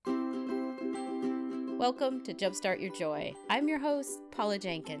Welcome to Jumpstart Your Joy. I'm your host, Paula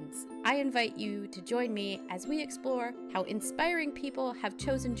Jenkins. I invite you to join me as we explore how inspiring people have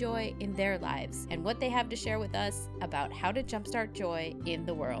chosen joy in their lives and what they have to share with us about how to jumpstart joy in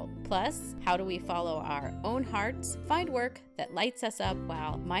the world. Plus, how do we follow our own hearts, find work that lights us up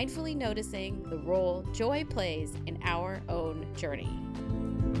while mindfully noticing the role joy plays in our own journey.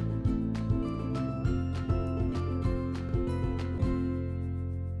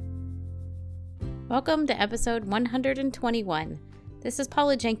 Welcome to episode 121. This is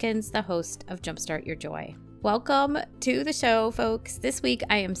Paula Jenkins, the host of Jumpstart Your Joy. Welcome to the show, folks. This week,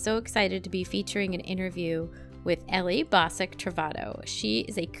 I am so excited to be featuring an interview with Ellie Bossack Travado. She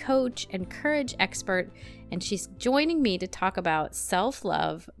is a coach and courage expert, and she's joining me to talk about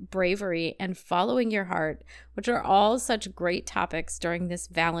self-love, bravery, and following your heart, which are all such great topics during this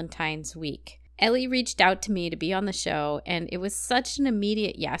Valentine's week. Ellie reached out to me to be on the show, and it was such an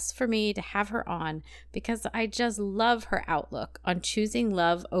immediate yes for me to have her on because I just love her outlook on choosing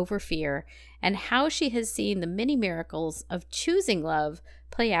love over fear and how she has seen the many miracles of choosing love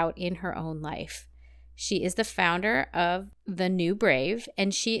play out in her own life. She is the founder of The New Brave,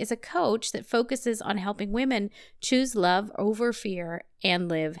 and she is a coach that focuses on helping women choose love over fear and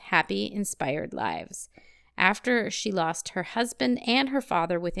live happy, inspired lives. After she lost her husband and her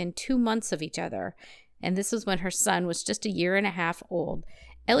father within 2 months of each other, and this was when her son was just 1.5 years old,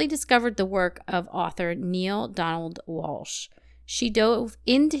 Ellie discovered the work of author Neale Donald Walsch. She dove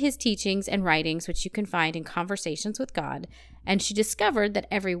into his teachings and writings, which you can find in Conversations with God, and she discovered that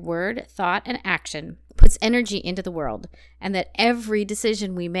every word, thought, and action puts energy into the world, and that every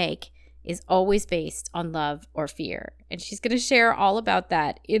decision we make is always based on love or fear. And she's going to share all about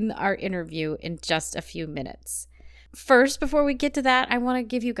that in our interview in just a few minutes. First, before we get to that, I want to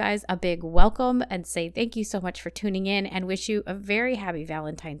give you guys a big welcome and say thank you so much for tuning in and wish you a very happy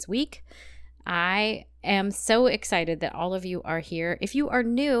Valentine's week. I am so excited that all of you are here. If you are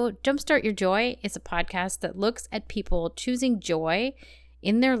new, Jumpstart Your Joy is a podcast that looks at people choosing joy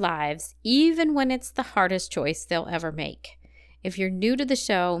in their lives, even when it's the hardest choice they'll ever make. If you're new to the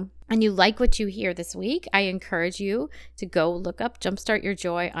show and you like what you hear this week, I encourage you to go look up Jumpstart Your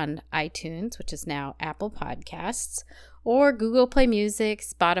Joy on iTunes, which is now Apple Podcasts, or Google Play Music,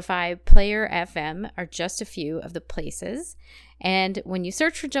 Spotify, Player FM are just a few of the places. And when you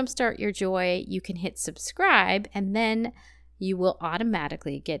search for Jumpstart Your Joy, you can hit subscribe, and then you will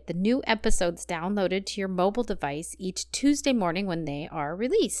automatically get the new episodes downloaded to your mobile device each Tuesday morning when they are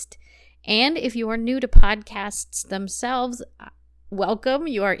released. And if you are new to podcasts themselves, welcome.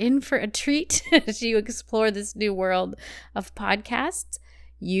 You are in for a treat as you explore this new world of podcasts.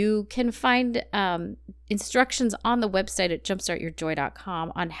 You can find instructions on the website at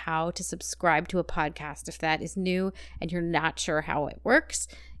jumpstartyourjoy.com on how to subscribe to a podcast if that is new and you're not sure how it works.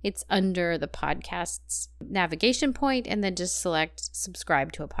 It's under the podcast's navigation point, and then just select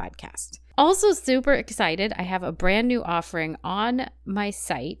subscribe to a podcast. Also super excited, I have a brand new offering on my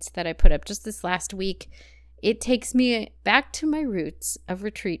site that I put up just this last week. It takes me back to my roots of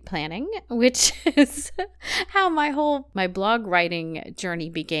retreat planning, which is how my blog writing journey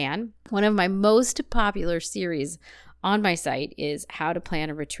began. One of my most popular series on my site is How to Plan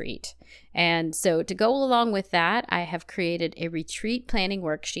a Retreat. And so to go along with that, I have created a retreat planning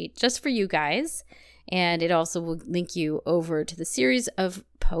worksheet just for you guys. And it also will link you over to the series of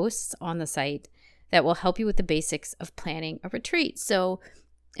posts on the site that will help you with the basics of planning a retreat. So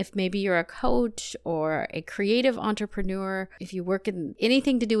if maybe you're a coach or a creative entrepreneur, if you work in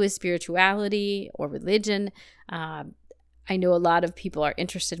anything to do with spirituality or religion, I know a lot of people are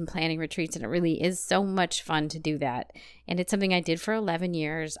interested in planning retreats, and it really is so much fun to do that. And it's something I did for 11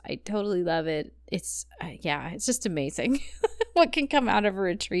 years. I totally love it. It's just amazing what can come out of a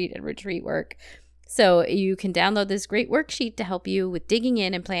retreat and retreat work. So you can download this great worksheet to help you with digging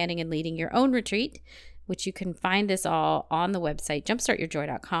in and planning and leading your own retreat, which you can find this all on the website,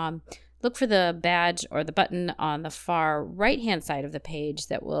 jumpstartyourjoy.com. Look for the badge or the button on the far right-hand side of the page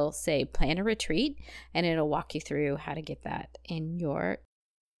that will say Plan a Retreat, and it'll walk you through how to get that in your...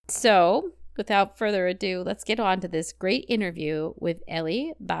 So, without further ado, let's get on to this great interview with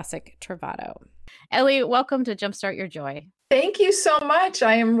Ellie Bossack Travado. Ellie, welcome to Jumpstart Your Joy. Thank you so much.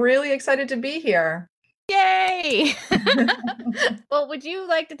 I am really excited to be here. Yay! Well, would you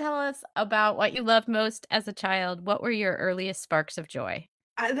like to tell us about what you loved most as a child? What were your earliest sparks of joy?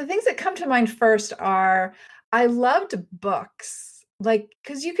 The things that come to mind first are I loved books,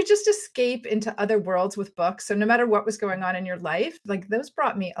 because you could just escape into other worlds with books. So no matter what was going on in your life, those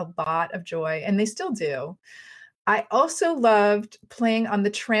brought me a lot of joy, and they still do. I also loved playing on the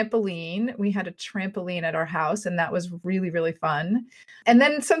trampoline. We had a trampoline at our house, and that was really, really fun. And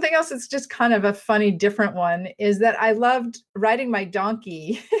then something else that's just kind of a funny, different one is that I loved riding my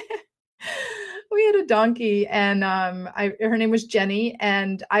donkey. We had a donkey, and her name was Jenny,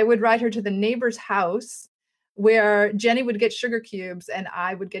 and I would ride her to the neighbor's house where Jenny would get sugar cubes and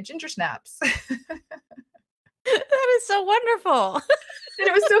I would get ginger snaps. That is so wonderful. And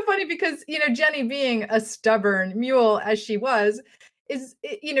it was so funny because, Jenny being a stubborn mule as she was,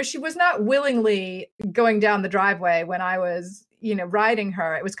 she was not willingly going down the driveway when I was, riding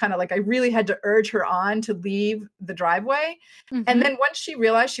her. It was kind of like I really had to urge her on to leave the driveway. Mm-hmm. And then once she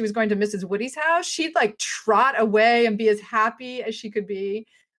realized she was going to Mrs. Woody's house, she'd like trot away and be as happy as she could be.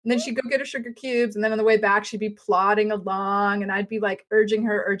 And then she'd go get her sugar cubes. And then on the way back, she'd be plodding along. And I'd be like urging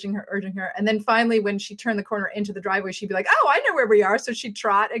her. And then finally, when she turned the corner into the driveway, she'd be like, oh, I know where we are. So she'd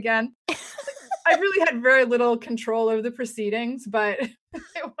trot again. I really had very little control over the proceedings, but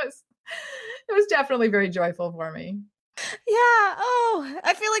it was definitely very joyful for me. Yeah. Oh,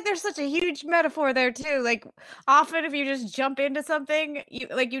 I feel like there's such a huge metaphor there too. Like often if you just jump into something,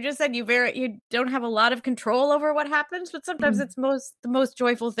 like you just said, you don't have a lot of control over what happens, but sometimes it's the most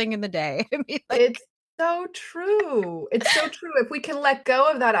joyful thing in the day. I mean, it's so true. It's so true. If we can let go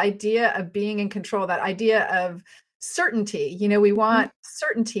of that idea of being in control, that idea of certainty, we want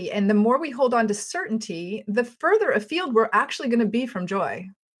certainty. And the more we hold on to certainty, the further afield we're actually going to be from joy.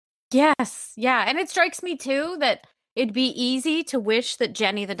 Yes. Yeah. And it strikes me too that it'd be easy to wish that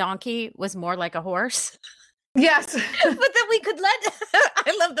Jenny the donkey was more like a horse. Yes. But that we could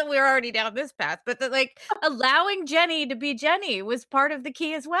I love that we're already down this path, but that like allowing Jenny to be Jenny was part of the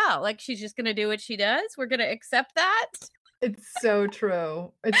key as well. Like she's just going to do what she does. We're going to accept that. It's so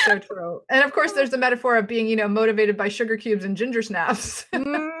true. It's so true. And of course, there's the metaphor of being, motivated by sugar cubes and ginger snaps.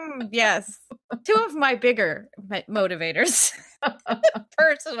 Yes. Two of my bigger motivators,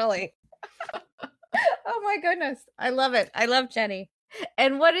 personally. Oh my goodness. I love it. I love Jenny.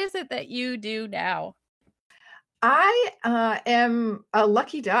 And what is it that you do now? I am a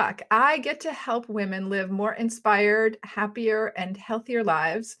lucky duck. I get to help women live more inspired, happier, and healthier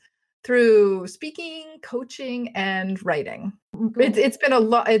lives through speaking, coaching, and writing. It's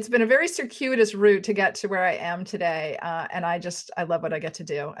been a very circuitous route to get to where I am today. And I love what I get to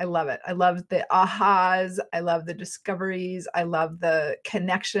do. I love it. I love the ahas. I love the discoveries. I love the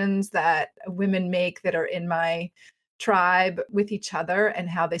connections that women make that are in my tribe with each other and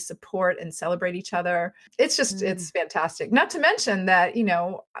how they support and celebrate each other. It's just, it's fantastic. Not to mention that,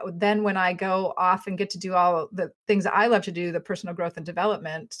 then when I go off and get to do all the things that I love to do, the personal growth and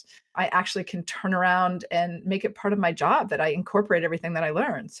development, I actually can turn around and make it part of my job that I incorporate everything that I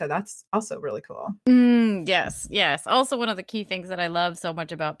learned. So that's also really cool. Yes. Yes. Also, one of the key things that I love so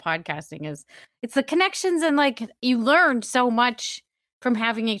much about podcasting is it's the connections and like you learn so much from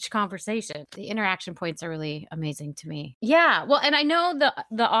having each conversation. The interaction points are really amazing to me. Yeah. Well, and I know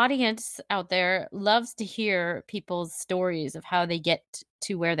the audience out there loves to hear people's stories of how they get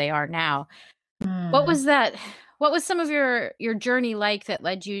to where they are now. What was that? What was some of your journey like that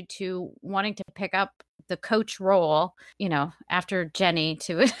led you to wanting to pick up the coach role, after Jenny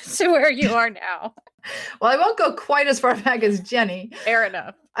to where you are now? Well, I won't go quite as far back as Jenny. Fair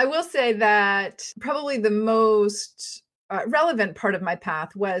enough. I will say that probably the most relevant part of my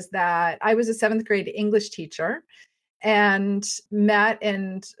path was that I was a 7th grade English teacher and met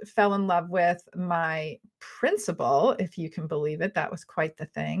and fell in love with my principal, if you can believe it. That was quite the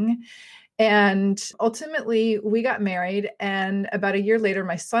thing. And ultimately, we got married. And about a year later,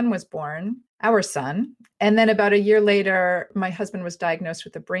 my son was born, our son. And then about a year later, my husband was diagnosed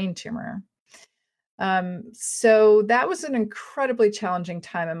with a brain tumor. So that was an incredibly challenging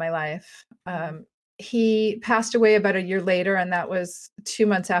time in my life. He passed away about a year later, and that was 2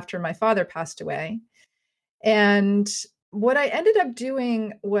 months after my father passed away. And what I ended up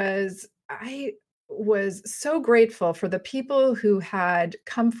doing was I was so grateful for the people who had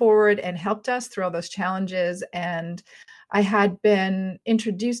come forward and helped us through all those challenges. And I had been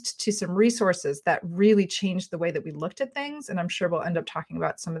introduced to some resources that really changed the way that we looked at things. And I'm sure we'll end up talking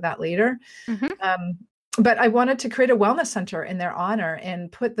about some of that later. But I wanted to create a wellness center in their honor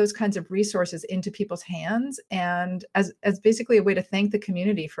and put those kinds of resources into people's hands, and as basically a way to thank the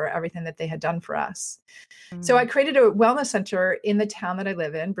community for everything that they had done for us. So I created a wellness center in the town that I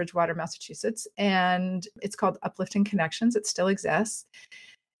live in, Bridgewater, Massachusetts, and it's called Uplifting Connections. It still exists.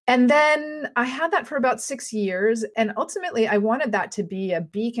 And then I had that for about 6 years. And ultimately, I wanted that to be a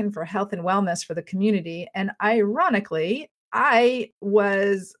beacon for health and wellness for the community. And ironically, I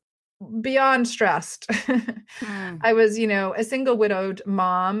was beyond stressed. Mm. I was, a single widowed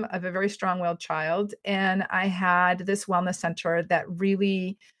mom of a very strong-willed child. And I had this wellness center that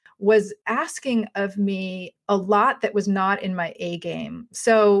really was asking of me a lot that was not in my A game.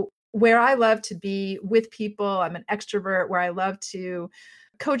 So where I love to be with people, I'm an extrovert, where I love to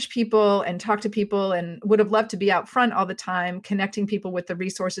coach people and talk to people and would have loved to be out front all the time, connecting people with the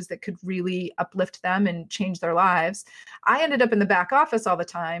resources that could really uplift them and change their lives. I ended up in the back office all the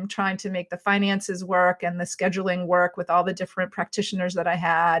time, trying to make the finances work and the scheduling work with all the different practitioners that I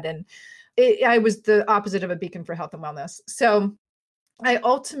had. And I was the opposite of a beacon for health and wellness. So I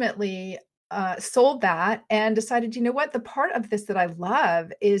ultimately sold that and decided, you know what, the part of this that I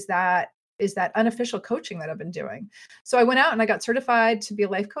love is that unofficial coaching that I've been doing. So I went out and I got certified to be a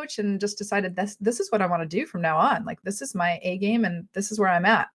life coach and just decided this is what I want to do from now on. Like, this is my A game and this is where I'm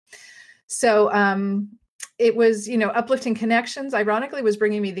at. So it was, uplifting connections, ironically, was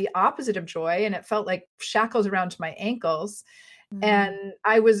bringing me the opposite of joy. And it felt like shackles around my ankles. And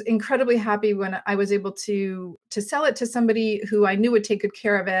I was incredibly happy when I was able to sell it to somebody who I knew would take good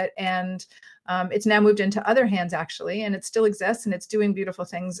care of it. And it's now moved into other hands, actually, and it still exists and it's doing beautiful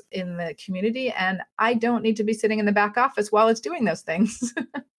things in the community. And I don't need to be sitting in the back office while it's doing those things.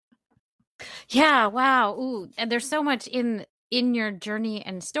 Yeah. Wow. Ooh. And there's so much in your journey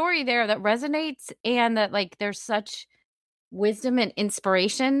and story there that resonates, and that, like, there's such wisdom and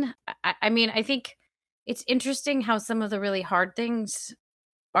inspiration. I mean, I think it's interesting how some of the really hard things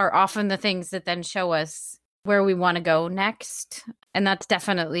are often the things that then show us where we want to go next. And that's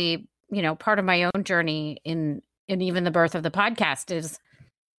definitely, part of my own journey in even the birth of the podcast is,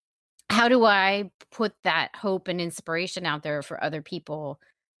 how do I put that hope and inspiration out there for other people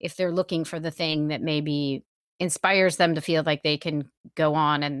if they're looking for the thing that maybe inspires them to feel like they can go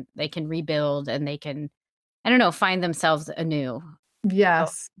on and they can rebuild and they can, I don't know, find themselves anew.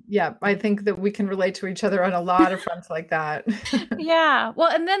 Yes. Yeah. I think that we can relate to each other on a lot of fronts like that. Yeah. Well,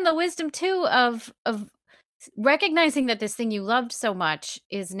 and then the wisdom too of recognizing that this thing you loved so much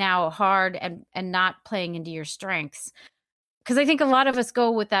is now hard and not playing into your strengths. Because I think a lot of us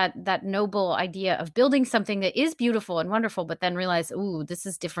go with that noble idea of building something that is beautiful and wonderful, but then realize, ooh, this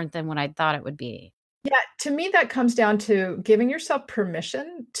is different than what I thought it would be. Yeah, to me, that comes down to giving yourself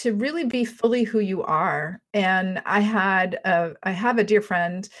permission to really be fully who you are. And I have a dear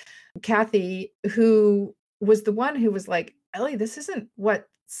friend, Kathy, who was the one who was like, Ellie, this isn't what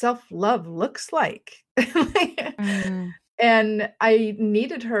self-love looks like. Mm. And I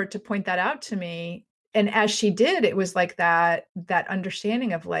needed her to point that out to me. And as she did, it was like that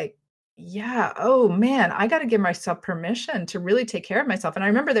understanding of like, yeah, oh man, I got to give myself permission to really take care of myself. And I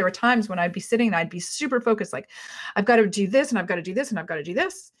remember there were times when I'd be sitting and I'd be super focused, like, I've got to do this and I've got to do this and I've got to do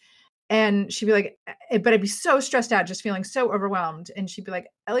this. And she'd be like, but I'd be so stressed out, just feeling so overwhelmed. And she'd be like,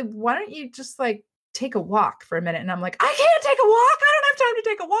 Ellie, why don't you just like take a walk for a minute? And I'm like, I can't take a walk. I don't have time to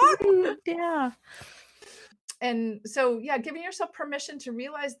take a walk. Yeah. And so, yeah, giving yourself permission to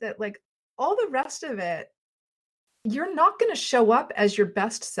realize that like all the rest of it, you're not going to show up as your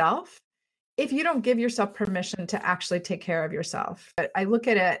best self if you don't give yourself permission to actually take care of yourself. But I look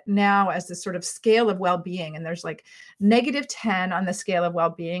at it now as this sort of scale of well-being, and there's like -10 on the scale of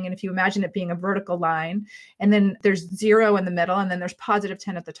well-being. And if you imagine it being a vertical line, and then there's 0 in the middle, and then there's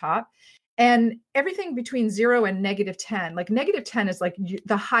 +10 at the top. And everything between 0 and -10, like -10 is like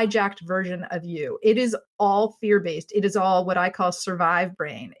the hijacked version of you. It is all fear-based. It is all what I call survive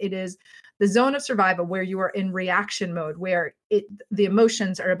brain. It is the zone of survival where you are in reaction mode, where the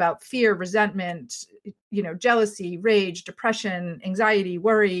emotions are about fear, resentment, jealousy, rage, depression, anxiety,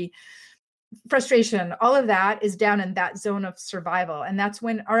 worry, frustration. All of that is down in that zone of survival. And that's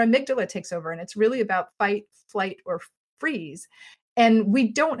when our amygdala takes over. And it's really about fight, flight, or freeze. And we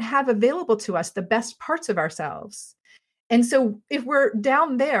don't have available to us the best parts of ourselves. And so if we're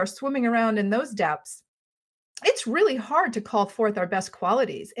down there swimming around in those depths, it's really hard to call forth our best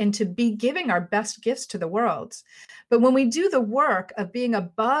qualities and to be giving our best gifts to the world. But when we do the work of being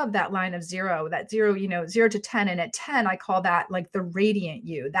above that line of 0, that 0, 0 to 10, and at 10, I call that like the radiant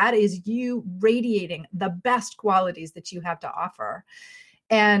you. That is you radiating the best qualities that you have to offer.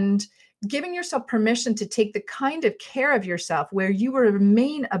 And giving yourself permission to take the kind of care of yourself where you will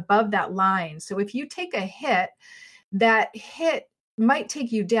remain above that line. So if you take a hit, that hit might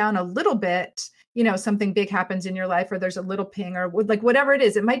take you down a little bit. Something big happens in your life, or there's a little ping, or like whatever it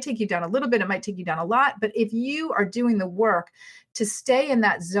is, it might take you down a little bit. It might take you down a lot. But if you are doing the work to stay in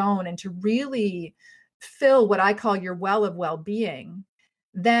that zone and to really fill what I call your well of well-being,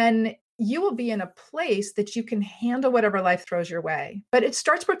 then you will be in a place that you can handle whatever life throws your way. But it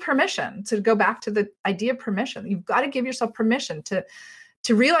starts with permission. To go back to the idea of permission, you've got to give yourself permission to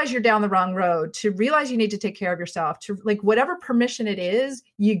to realize you're down the wrong road, to realize you need to take care of yourself, to like whatever permission it is,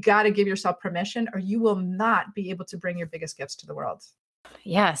 you got to give yourself permission or you will not be able to bring your biggest gifts to the world.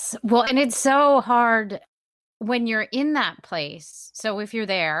 Yes. Well, and it's so hard when you're in that place. So if you're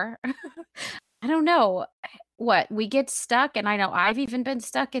there, I don't know what we get stuck. And I know I've even been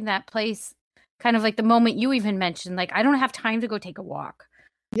stuck in that place, kind of like the moment you even mentioned, like, I don't have time to go take a walk.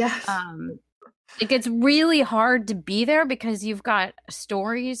 Yes. It gets really hard to be there because you've got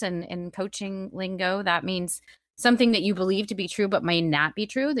stories and coaching lingo. That means something that you believe to be true, but may not be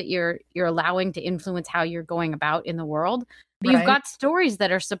true, that you're allowing to influence how you're going about in the world. But you've got stories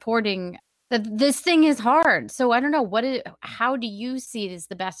that are supporting that this thing is hard. So I don't know, how do you see it as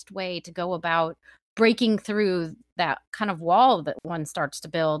the best way to go about breaking through that kind of wall that one starts to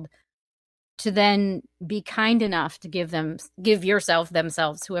build, to then be kind enough to give yourself,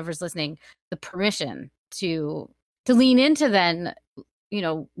 themselves, whoever's listening, the permission to lean into then,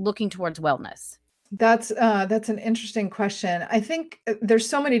 looking towards wellness? That's an interesting question. I think there's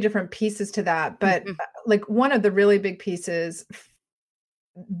so many different pieces to that, but like one of the really big pieces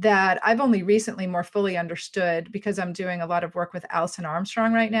that I've only recently more fully understood, because I'm doing a lot of work with Alison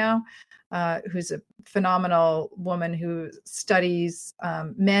Armstrong right now, who's a phenomenal woman who studies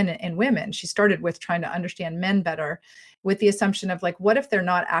men and women. She started with trying to understand men better, with the assumption of like, what if they're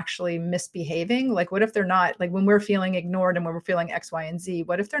not actually misbehaving? Like, what if they're not, like when we're feeling ignored and when we're feeling X, Y, and Z,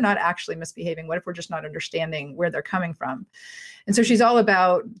 what if they're not actually misbehaving? What if we're just not understanding where they're coming from? And so she's all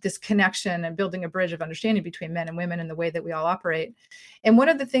about this connection and building a bridge of understanding between men and women and the way that we all operate. And one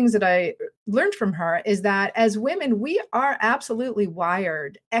of the things that I learned from her is that as women, we are absolutely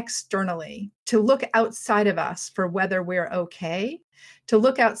wired externally to look outside of us for whether we're okay, to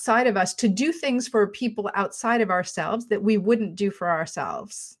look outside of us, to do things for people outside of ourselves that we wouldn't do for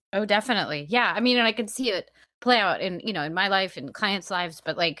ourselves. Oh, definitely. Yeah. I mean, and I could see it play out in my life and clients' lives,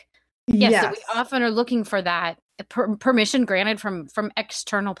 but like, yes. So we often are looking for that permission granted from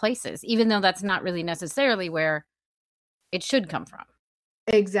external places, even though that's not really necessarily where it should come from.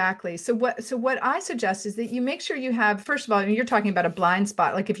 Exactly. So what I suggest is that you make sure you have, first of all, you're talking about a blind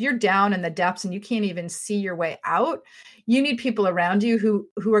spot. Like if you're down in the depths and you can't even see your way out, you need people around you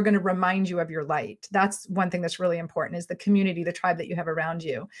who are going to remind you of your light. That's one thing that's really important, is the community, the tribe that you have around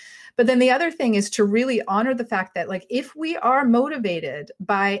you. But then the other thing is to really honor the fact that like, if we are motivated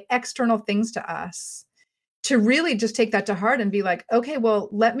by external things to us, to really just take that to heart and be like, okay, well,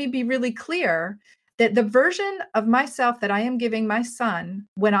 let me be really clear that the version of myself that I am giving my son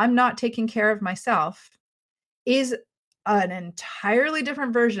when I'm not taking care of myself is an entirely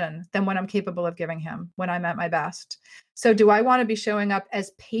different version than what I'm capable of giving him when I'm at my best. So do I want to be showing up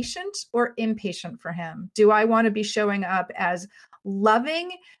as patient or impatient for him? Do I want to be showing up as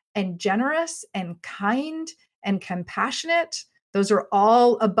loving and generous and kind and compassionate? Those are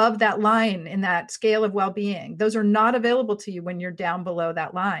all above that line in that scale of well-being. Those are not available to you when you're down below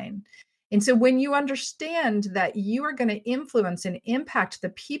that line. And so when you understand that you are going to influence and impact the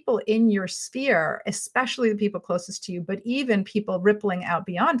people in your sphere, especially the people closest to you, but even people rippling out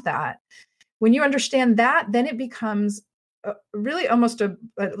beyond that, when you understand that, then it becomes really almost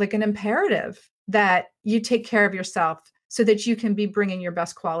like an imperative that you take care of yourself so that you can be bringing your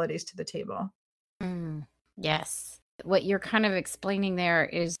best qualities to the table. Yes. What you're kind of explaining there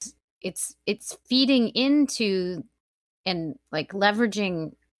is it's feeding into and like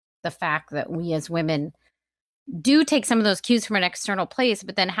leveraging the fact that we as women do take some of those cues from an external place,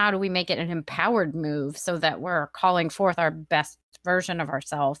 but then how do we make it an empowered move so that we're calling forth our best version of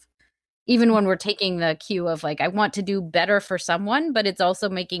ourselves, even when we're taking the cue of like, I want to do better for someone, but it's also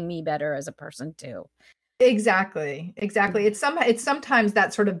making me better as a person too. Exactly. It's sometimes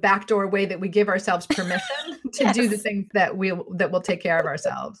that sort of backdoor way that we give ourselves permission to do the things that will take care of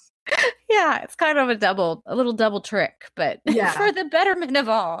ourselves. Yeah, it's kind of a little double trick, but for the betterment of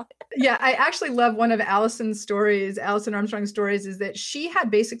all. Yeah, I actually love one of Alison Armstrong's stories, is that she had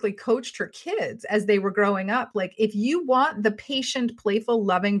basically coached her kids as they were growing up. Like, if you want the patient, playful,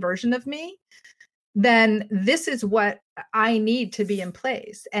 loving version of me, then this is what I need to be in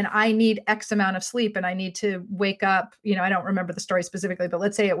place. And I need X amount of sleep, and I need to wake up, I don't remember the story specifically, but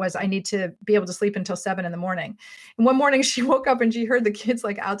let's say it was, I need to be able to sleep until 7 a.m. And one morning she woke up and she heard the kids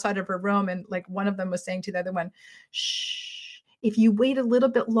like outside of her room. And like one of them was saying to the other one, shh, if you wait a little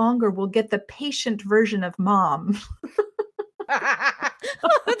bit longer, we'll get the patient version of mom.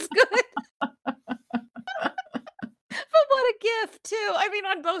 Oh, that's good. But what a gift too. I mean,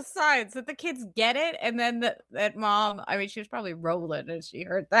 on both sides, that the kids get it, and then that mom, I mean, she was probably rolling as she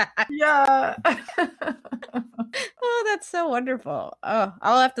heard that. Yeah. Oh, that's so wonderful. Oh,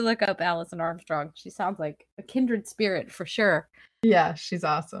 I'll have to look up Alison Armstrong. She sounds like a kindred spirit for sure. Yeah, she's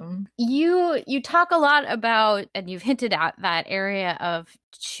awesome. You talk a lot about, and you've hinted at that area of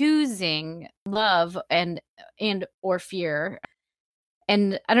choosing love and or fear.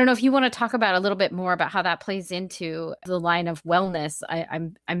 And I don't know if you want to talk about a little bit more about how that plays into the line of wellness.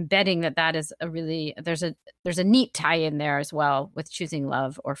 I'm betting that that is a really there's a neat tie in there as well with choosing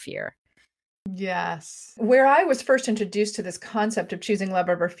love or fear. Yes. Where I was first introduced to this concept of choosing love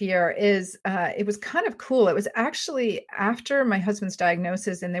over fear is it was kind of cool. It was actually after my husband's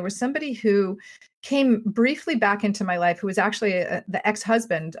diagnosis, and there was somebody who came briefly back into my life who was actually the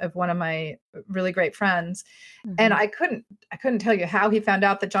ex-husband of one of my really great friends. And Mhm. I couldn't tell you how he found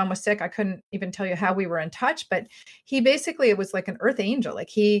out that John was sick. I couldn't even tell you how we were in touch, but he basically, it was like an earth angel. Like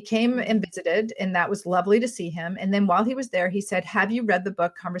he came and visited, and that was lovely to see him. And then while he was there, he said, "Have you read the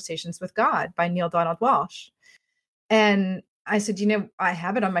book Conversations with God by Neale Donald Walsch?" And I said, I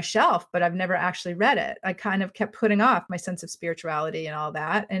have it on my shelf, but I've never actually read it. I kind of kept putting off my sense of spirituality and all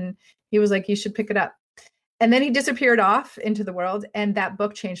that. And he was like, "You should pick it up." And then he disappeared off into the world, and that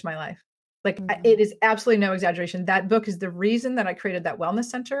book changed my life. Like, it Mhm. is absolutely no exaggeration. That book is the reason that I created that wellness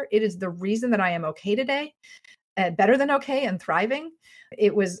center. It is the reason that I am okay today, better than okay, and thriving.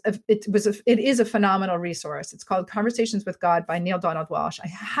 It is a phenomenal resource. It's called Conversations with God by Neale Donald Walsch. I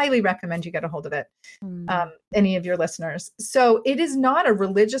highly recommend you get a hold of it, Mm. any of your listeners. So it is not a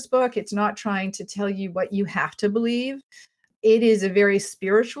religious book. It's not trying to tell you what you have to believe. It is a very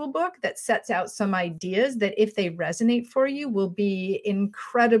spiritual book that sets out some ideas that, if they resonate for you, will be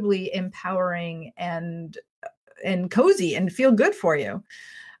incredibly empowering and cozy and feel good for you.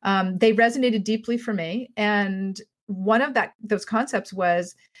 They resonated deeply for me, and one of those concepts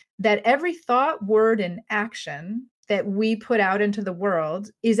was that every thought, word, and action that we put out into the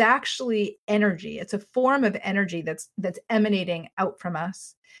world is actually energy. It's a form of energy that's emanating out from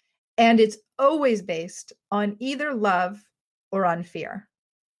us, and it's always based on either love or on fear.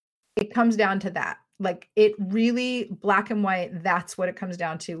 It comes down to that. Like, it really, black and white, that's what it comes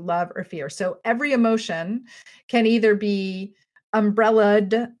down to, love or fear. So every emotion can either be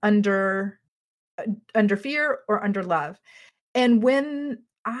umbrellaed under fear or under love. And when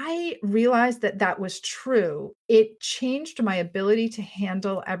I realized that that was true, it changed my ability to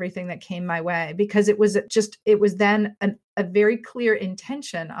handle everything that came my way, because it was then a very clear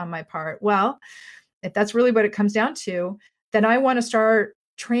intention on my part. Well, if that's really what it comes down to, then I want to start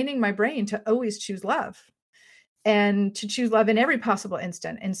training my brain to always choose love, and to choose love in every possible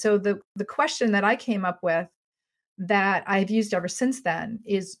instant. And so the question that I came up with, that I've used ever since then,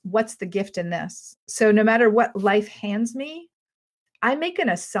 is, what's the gift in this? So no matter what life hands me, I make an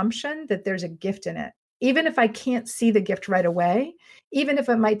assumption that there's a gift in it. Even if I can't see the gift right away, even if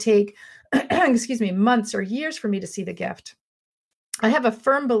it might take, excuse me, months or years for me to see the gift, I have a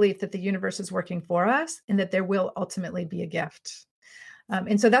firm belief that the universe is working for us, and that there will ultimately be a gift.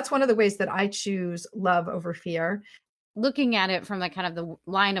 And so that's one of the ways that I choose love over fear. Looking at it from the kind of the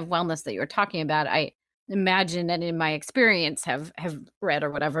line of wellness that you were talking about, I imagine, and in my experience have read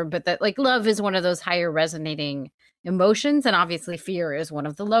or whatever, but that like love is one of those higher resonating emotions, and obviously fear is one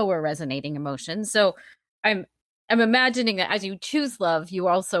of the lower resonating emotions. So I'm I'm imagining that as you choose love, you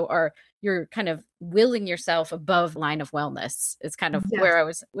also are you're kind of willing yourself above line of wellness. It's kind of Yes. where I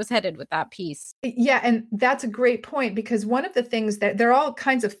was headed with that piece. Yeah, and that's a great point, because one of the things that there are all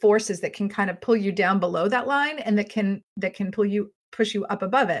kinds of forces that can kind of pull you down below that line, and that can push you up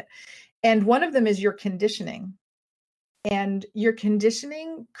above it. And one of them is your conditioning. And your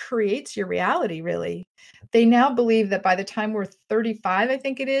conditioning creates your reality, really. They now believe that by the time we're 35, I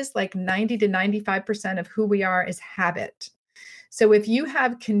think it is, like 90 to 95% of who we are is habit. So if you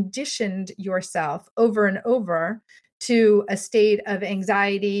have conditioned yourself over and over to a state of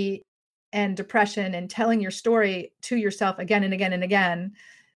anxiety and depression, and telling your story to yourself again and again and again,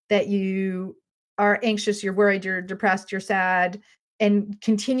 that you are anxious, you're worried, you're depressed, you're sad, and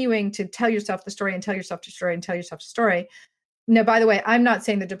continuing to tell yourself the story and tell yourself the story and tell yourself the story. Now, by the way, I'm not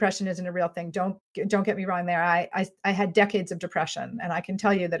saying that depression isn't a real thing. Don't get me wrong there. I had decades of depression, and I can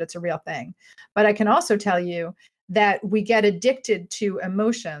tell you that it's a real thing. But I can also tell you that we get addicted to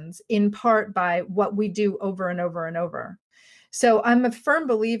emotions in part by what we do over and over and over. So I'm a firm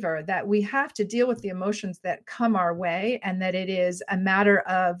believer that we have to deal with the emotions that come our way, and that it is a matter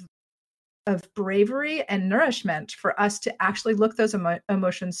of bravery and nourishment for us to actually look those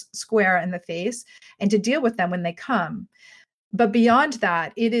emotions square in the face, and to deal with them when they come. But beyond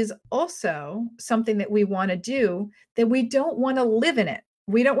that, it is also something that we want to do, that we don't want to live in it.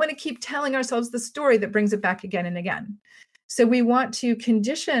 We don't want to keep telling ourselves the story that brings it back again and again. So we want to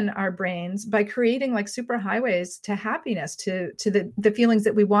condition our brains by creating like superhighways to happiness, to the feelings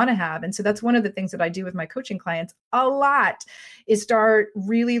that we want to have. And so that's one of the things that I do with my coaching clients a lot, is start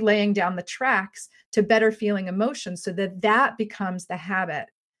really laying down the tracks to better feeling emotions so that that becomes the habit.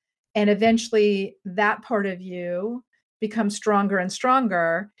 And eventually that part of you becomes stronger and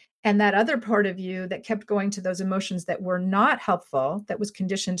stronger. And that other part of you that kept going to those emotions that were not helpful, that was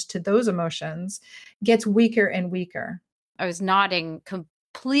conditioned to those emotions, gets weaker and weaker. I was nodding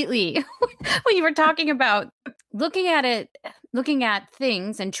completely when you were talking about looking at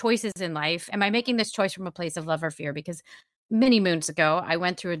things and choices in life. Am I making this choice from a place of love or fear? Because many moons ago, I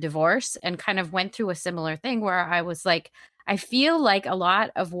went through a divorce and kind of went through a similar thing where I was like, I feel like a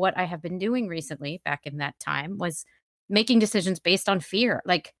lot of what I have been doing recently back in that time was making decisions based on fear.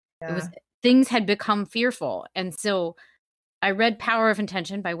 Like it was, things had become fearful. And so I read Power of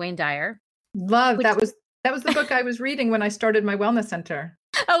Intention by Wayne Dyer. Love, that was the book I was reading when I started my wellness center.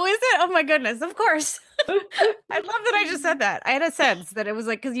 Oh, is it? Oh my goodness. Of course. I love that I just said that. I had a sense that it was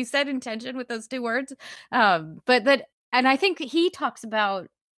like, because you said intention with those two words. But that, and I think he talks about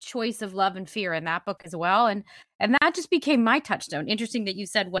choice of love and fear in that book as well. And that just became my touchstone. Interesting that you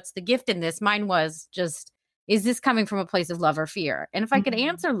said, what's the gift in this? Mine was just, is this coming from a place of love or fear? And if I could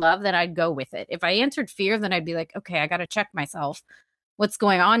answer love, then I'd go with it. If I answered fear, then I'd be like, okay, I got to check myself. What's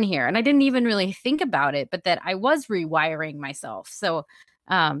going on here? And I didn't even really think about it, but that I was rewiring myself. So,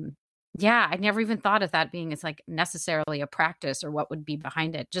 yeah, I never even thought of that being as like necessarily a practice or what would be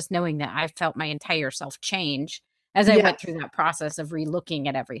behind it. Just knowing that I felt my entire self change as I went through that process of relooking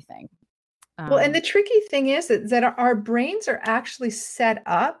at everything. Well, and the tricky thing is that our brains are actually set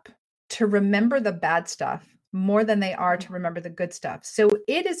up to remember the bad stuff more than they are to remember the good stuff. So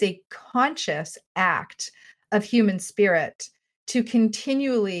it is a conscious act of human spirit to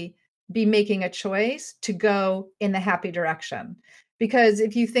continually be making a choice to go in the happy direction. Because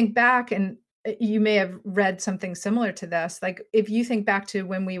if you think back, and you may have read something similar to this, like if you think back to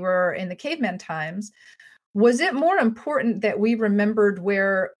when we were in the caveman times, was it more important that we remembered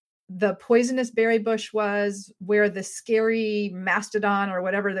where the poisonous berry bush was, where the scary mastodon or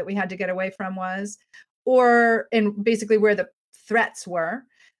whatever that we had to get away from was, and basically where the threats were?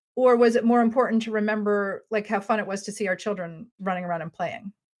 Or was it more important to remember like how fun it was to see our children running around and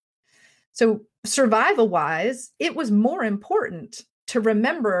playing? So survival wise, it was more important to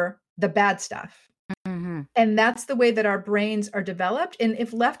remember the bad stuff. Mm-hmm. And that's the way that our brains are developed. And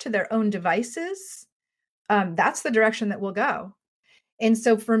if left to their own devices, that's the direction that we'll go. And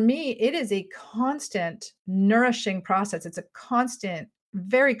so for me, it is a constant nourishing process. It's a constant,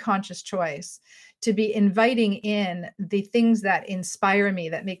 very conscious choice to be inviting in the things that inspire me,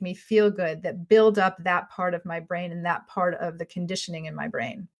 that make me feel good, that build up that part of my brain and that part of the conditioning in my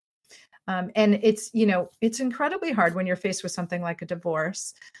brain. And it's incredibly hard when you're faced with something like a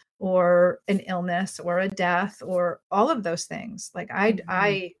divorce or an illness or a death or all of those things. Like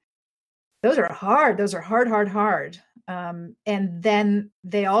those are hard. Those are hard. And then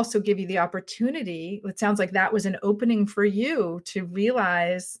they also give you the opportunity. It sounds like that was an opening for you to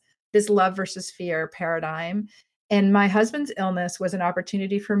realize this love versus fear paradigm. And my husband's illness was an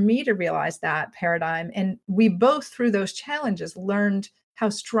opportunity for me to realize that paradigm. And we both, through those challenges, learned how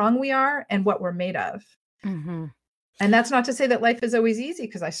strong we are and what we're made of. Mm-hmm. And that's not to say that life is always easy,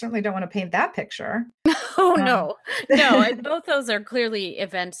 because I certainly don't want to paint that picture. Oh, no. Both those are clearly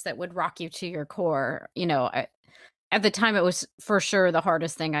events that would rock you to your core. At the time, it was for sure the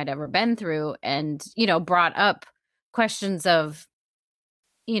hardest thing I'd ever been through, and, brought up questions of,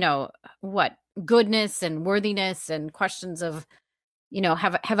 what goodness and worthiness, and questions of,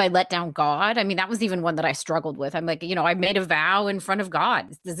 have I let down God? I mean, that was even one that I struggled with. I'm like, I made a vow in front of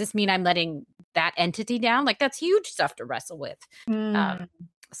God. Does this mean I'm letting that entity down? Like, that's huge stuff to wrestle with.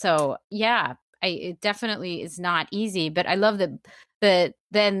 So yeah, it definitely is not easy, but I love that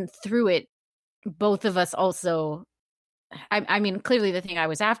then through it, both of us also, I mean, clearly the thing I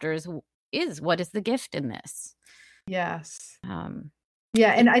was after is what is the gift in this? Yes.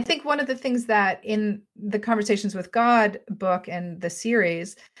 Yeah. And I think one of the things that in the Conversations with God book and the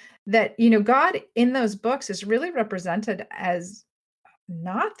series, that, God in those books is really represented as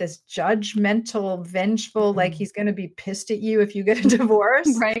not this judgmental, vengeful, like he's going to be pissed at you if you get a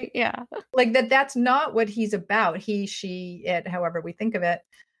divorce. Right. Yeah. Like that's not what he's about. He, she, it, however we think of it.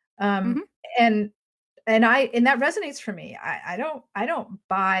 And that resonates for me. I don't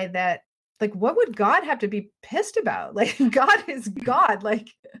buy that. Like, what would God have to be pissed about? Like, God is God, like,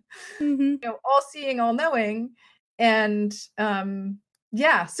 all seeing, all knowing. And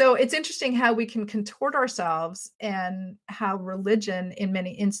so it's interesting how we can contort ourselves, and how religion in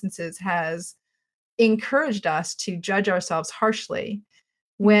many instances has encouraged us to judge ourselves harshly.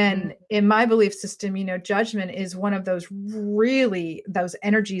 When in my belief system, judgment is one of those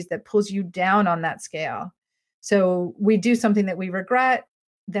energies that pulls you down on that scale. So we do something that we regret,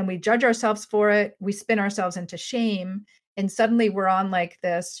 then we judge ourselves for it, we spin ourselves into shame, and suddenly we're on like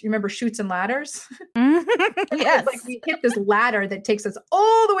this, you remember Chutes and Ladders? Yes. Like we hit this ladder that takes us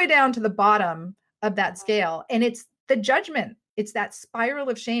all the way down to the bottom of that scale. And it's the judgment. It's that spiral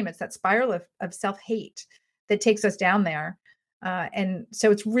of shame. It's that spiral of self-hate that takes us down there. And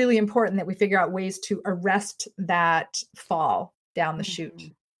so it's really important that we figure out ways to arrest that fall down the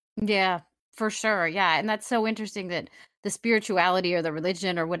chute. Yeah, for sure. Yeah. And that's so interesting that the spirituality or the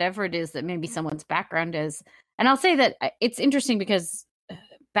religion or whatever it is that maybe someone's background is. And I'll say that it's interesting because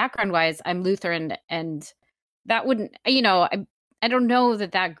background wise, I'm Lutheran, and that wouldn't, I don't know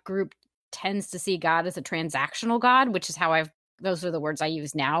that group tends to see God as a transactional God, which is how those are the words I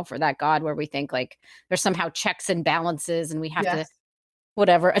use now for that God, where we think like there's somehow checks and balances and we have to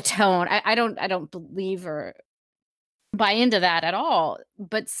whatever atone. I don't believe or buy into that at all.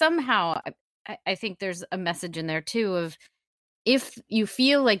 But somehow I think there's a message in there too of, if you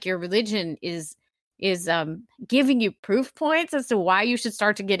feel like your religion is giving you proof points as to why you should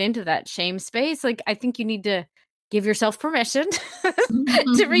start to get into that shame space, like I think you need to give yourself permission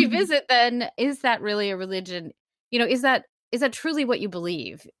to revisit, then, is that really a religion? Is that truly what you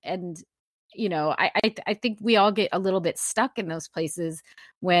believe? And I think we all get a little bit stuck in those places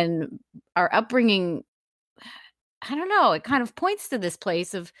when our upbringing, I don't know, it kind of points to this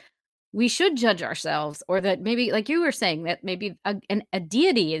place of we should judge ourselves, or that maybe, like you were saying, that maybe a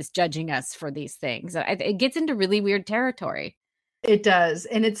deity is judging us for these things. It gets into really weird territory. It does.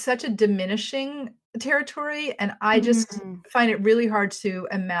 And it's such a diminishing territory. And I just find it really hard to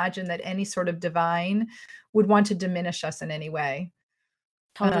imagine that any sort of divine would want to diminish us in any way.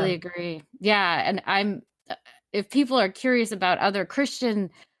 Totally agree. Yeah. And if people are curious about other Christian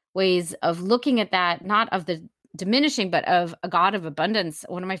ways of looking at that, not of the diminishing, but of a God of abundance,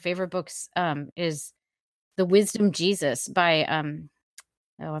 one of my favorite books is The Wisdom Jesus by I'm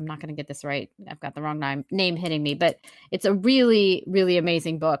not going to get this right, I've got the wrong name hitting me, but it's a really, really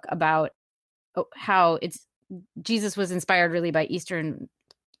amazing book about how Jesus was inspired really by Eastern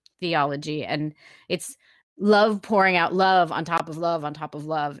theology, and it's love pouring out love on top of love on top of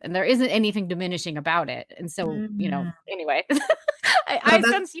love, and there isn't anything diminishing about it. And so anyway, I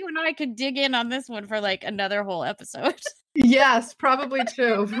sense you and I could dig in on this one for like another whole episode. Yes, probably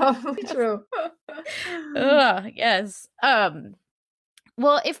true. Probably true. Yes.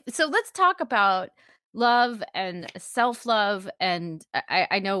 Well, let's talk about love and self-love. And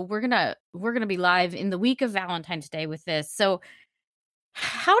I know we're gonna be live in the week of Valentine's Day with this. So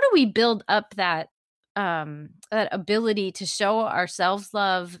how do we build up that ability to show ourselves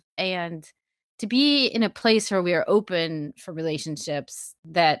love and to be in a place where we are open for relationships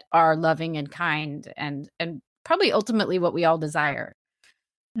that are loving and kind and probably ultimately what we all desire?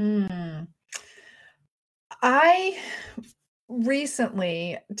 I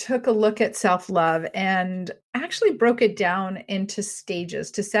recently took a look at self-love and actually broke it down into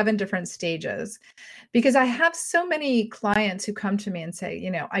stages, to 7 different stages, because I have so many clients who come to me and say,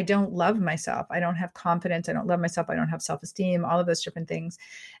 I don't love myself. I don't have confidence. I don't love myself. I don't have self-esteem, all of those different things.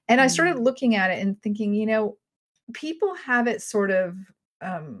 And I started looking at it and thinking, people have it sort of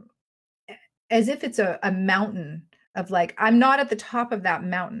as if it's a mountain of like, I'm not at the top of that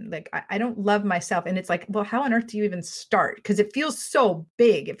mountain. Like, I don't love myself. And it's like, well, how on earth do you even start? Because it feels so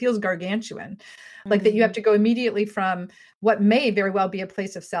big. It feels gargantuan, like that you have to go immediately from what may very well be a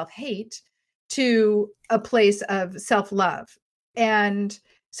place of self-hate to a place of self-love. And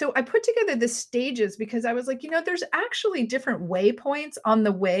so I put together the stages because I was like, there's actually different waypoints on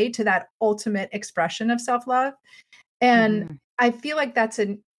the way to that ultimate expression of self-love. And I feel like that's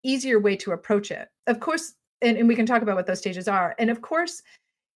an easier way to approach it. Of course, and we can talk about what those stages are. And of course,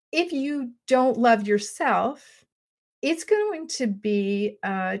 if you don't love yourself, it's going to be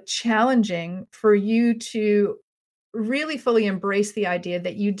challenging for you to really fully embrace the idea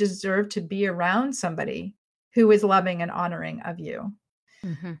that you deserve to be around somebody who is loving and honoring of you.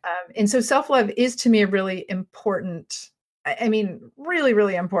 And so self-love is, to me, a really important, really,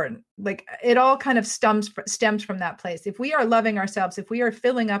 really important. Like, it all kind of stems from that place. If we are loving ourselves, if we are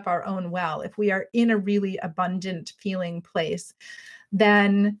filling up our own well, if we are in a really abundant feeling place,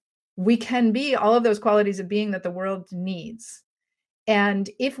 then we can be all of those qualities of being that the world needs. And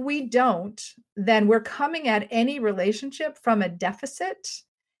if we don't, then we're coming at any relationship from a deficit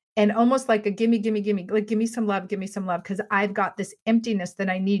and almost like a gimme, like, give me some love, because I've got this emptiness that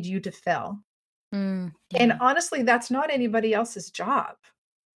I need you to fill. And honestly, that's not anybody else's job.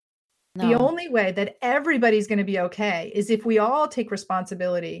 The No. only way that everybody's going to be okay is if we all take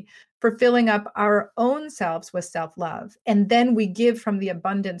responsibility for filling up our own selves with self-love. And then we give from the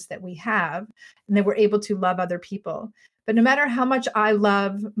abundance that we have, and then we're able to love other people. But no matter how much I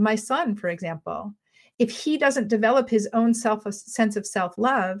love my son, for example, if he doesn't develop his own sense of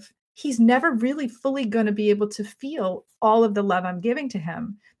self-love, he's never really fully going to be able to feel all of the love I'm giving to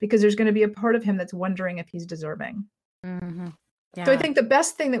him, because there's going to be a part of him that's wondering if he's deserving. Mm-hmm. Yeah. So I think the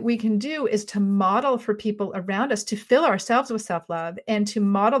best thing that we can do is to model for people around us, to fill ourselves with self-love and to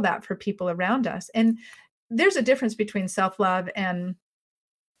model that for people around us. And there's a difference between self-love and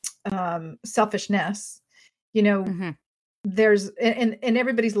selfishness. You know, Mm-hmm. there's, and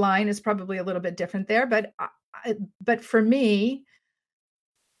everybody's line is probably a little bit different there, but for me,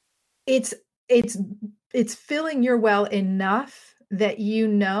 it's filling your well enough that you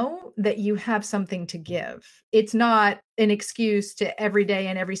know that you have something to give. It's not an excuse to every day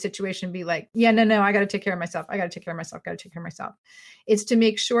in every situation be like, yeah, no, I got to take care of myself. I got to take care of myself. Got to take care of myself. It's to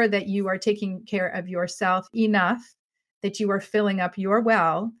make sure that you are taking care of yourself enough that you are filling up your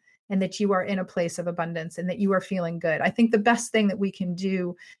well, and that you are in a place of abundance, and that you are feeling good. I think the best thing that we can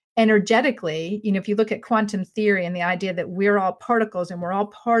do energetically, you know, if you look at quantum theory and the idea that we're all particles and we're all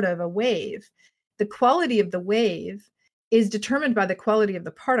part of a wave, the quality of the wave is determined by the quality of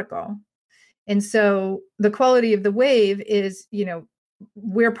the particle. And so the quality of the wave is, you know,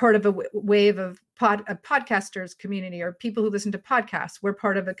 we're part of a wave of a podcasters community, or people who listen to podcasts. We're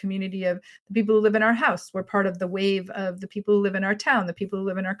part of a community of the people who live in our house. We're part of the wave of the people who live in our town, the people who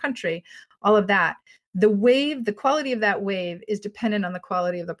live in our country, all of that. The wave, the quality of that wave is dependent on the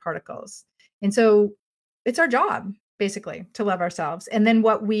quality of the particles. And so it's our job basically to love ourselves. And then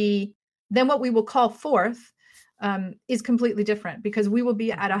what we will call forth is completely different, because we will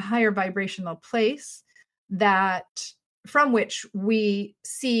be at a higher vibrational place that from which we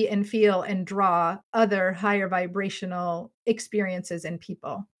see and feel and draw other higher vibrational experiences and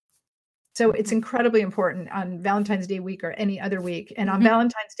people. So it's incredibly important on Valentine's Day week or any other week. And on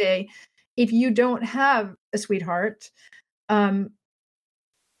Valentine's Day, if you don't have a sweetheart,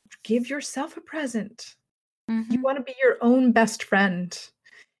 give yourself a present. You want to be your own best friend.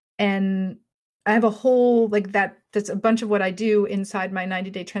 And I have a whole, like, that's a bunch of what I do inside my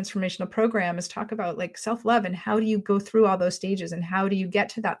 90-day transformational program, is talk about like self-love and how do you go through all those stages, and how do you get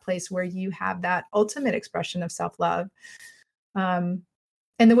to that place where you have that ultimate expression of self-love. And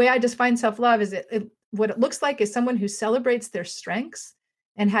the way I define self-love is what it looks like is someone who celebrates their strengths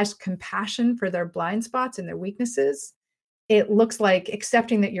and has compassion for their blind spots and their weaknesses. It looks like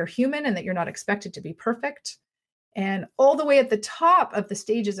accepting that you're human and that you're not expected to be perfect. And all the way at the top of the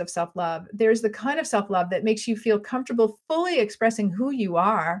stages of self-love, there's the kind of self-love that makes you feel comfortable fully expressing who you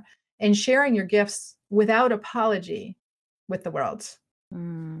are and sharing your gifts without apology with the world.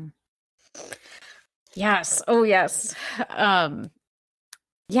 Yes. Oh, yes.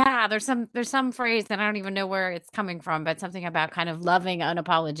 Yeah, there's some phrase that I don't even know where it's coming from, but something about kind of loving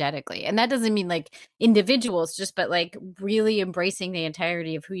unapologetically. And that doesn't mean like individuals, but like really embracing the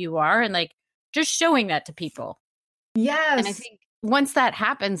entirety of who you are and like just showing that to people. Yes. And I think once that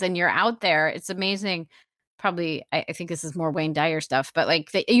happens and you're out there, it's amazing. Probably, I think this is more Wayne Dyer stuff, but like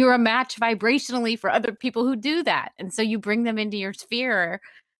you're a match vibrationally for other people who do that. And so you bring them into your sphere,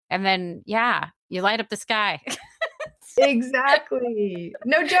 and then, yeah, you light up the sky. Exactly.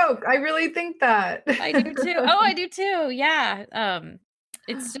 No joke. I really think that. I do too. Oh, I do too. Yeah.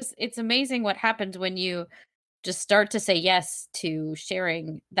 It's amazing what happens when you just start to say yes to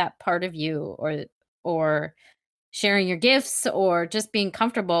sharing that part of you, or sharing your gifts, or just being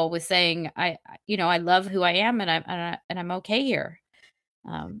comfortable with saying, I love who I am, and I'm okay here.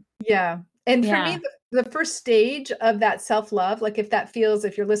 Yeah. And for me, the first stage of that self-love, like if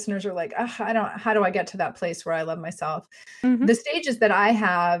your listeners are like, how do I get to that place where I love myself? The stages that I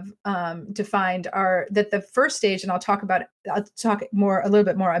have defined are that the first stage, and I'll talk a little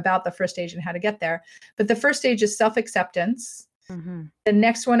bit more about the first stage and how to get there. But the first stage is self-acceptance. The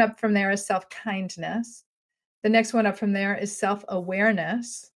next one up from there is self-kindness. The next one up from there is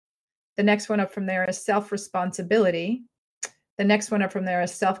self-awareness. The next one up from there is self-responsibility. The next one up from there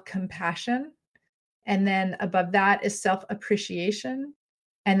is self-compassion. And then above that is self-appreciation.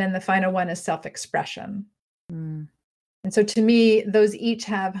 And then the final one is self-expression. And so to me, those each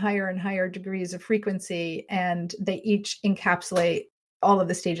have higher and higher degrees of frequency, and they each encapsulate all of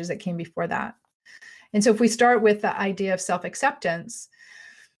the stages that came before that. And so if we start with the idea of self-acceptance,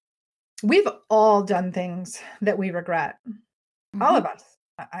 we've all done things that we regret. All of us.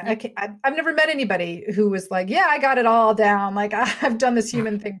 I've never met anybody who was like, yeah, I got it all down. Like I've done this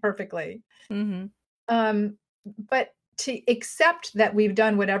human thing perfectly. But to accept that we've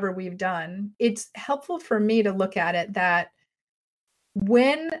done whatever we've done, it's helpful for me to look at it that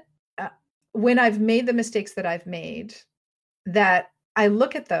when I've made the mistakes that I've made, that I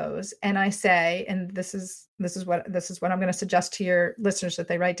look at those and I say, and this is what I'm going to suggest to your listeners that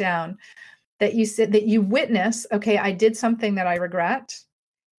they write down, that you said that you witness, okay, I did something that I regret.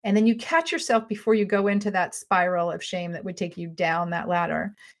 And then you catch yourself before you go into that spiral of shame that would take you down that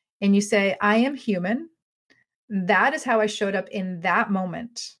ladder. And you say, I am human. That is how I showed up in that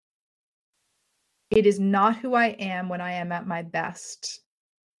moment. It is not who I am when I am at my best.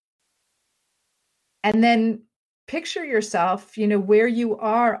 And then picture yourself, where you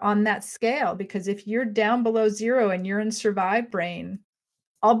are on that scale, because if you're down below 0 and you're in survive brain,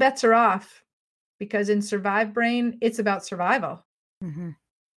 all bets are off, because in survive brain, it's about survival. Mm-hmm.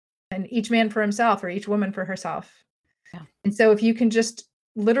 And each man for himself or each woman for herself. Yeah. And so if you can just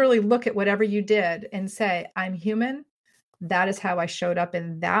literally look at whatever you did and say, I'm human, that is how I showed up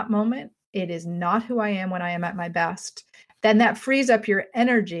in that moment. It is not who I am when I am at my best. Then that frees up your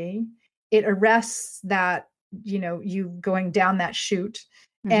energy. It arrests that, you going down that chute.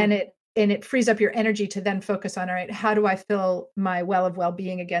 Mm-hmm. And it frees up your energy to then focus on, all right, how do I fill my well of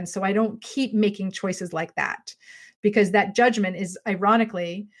well-being again? So I don't keep making choices like that, because that judgment is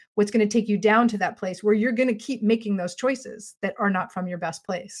ironically what's going to take you down to that place where you're going to keep making those choices that are not from your best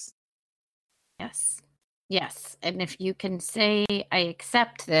place. Yes. Yes. And if you can say, I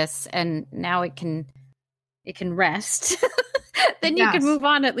accept this, and now it can rest, then you can move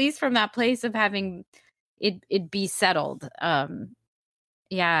on, at least from that place of having it be settled.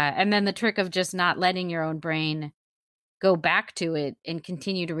 Yeah. And then the trick of just not letting your own brain go back to it and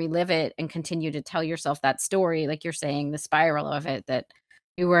continue to relive it and continue to tell yourself that story, like you're saying, the spiral of it, that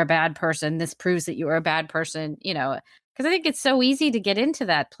you were a bad person. This proves that you were a bad person, because I think it's so easy to get into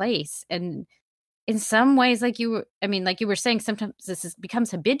that place. And in some ways, like you were saying, sometimes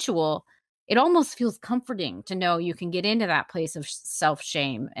becomes habitual. It almost feels comforting to know you can get into that place of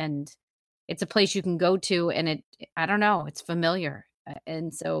self-shame, and it's a place you can go to, and I don't know, it's familiar.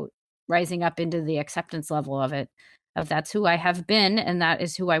 And so rising up into the acceptance level of it, of that's who I have been, and that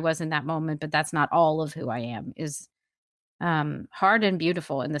is who I was in that moment, but that's not all of who I am, is hard and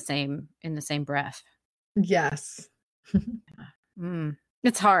beautiful in the same breath. Yes.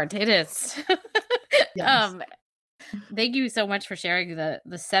 It's hard. It is. Yes. Thank you so much for sharing the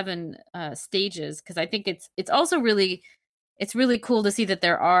 7 stages, because I think it's also really cool to see that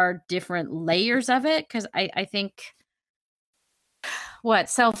there are different layers of it, because I think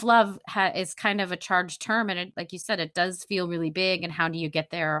what self-love is kind of a charged term, and it, like you said, it does feel really big, and how do you get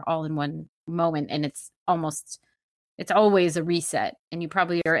there all in one moment? And it's always a reset, and you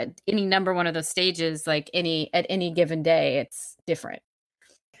probably are at any number one of those stages, like at any given day, it's different.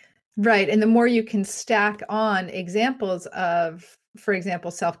 Right. And the more you can stack on examples of, for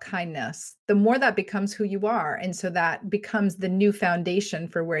example, self-kindness, the more that becomes who you are. And so that becomes the new foundation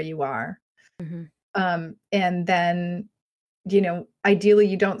for where you are. Mm-hmm. And then, ideally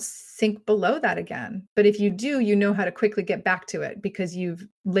you don't sink below that again. But if you do, you know how to quickly get back to it, because you've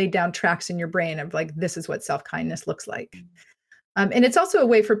laid down tracks in your brain of like, this is what self-kindness looks like. And it's also a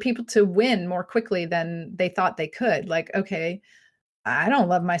way for people to win more quickly than they thought they could. Like, okay, I don't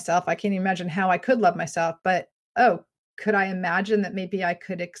love myself. I can't imagine how I could love myself, but could I imagine that maybe I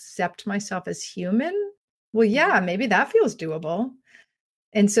could accept myself as human? Well, yeah, maybe that feels doable.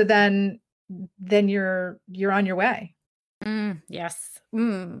 And so then you're on your way. Yes.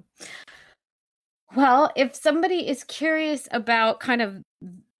 Well, if somebody is curious about kind of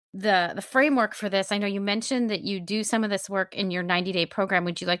the framework for this, I know you mentioned that you do some of this work in your 90-day program.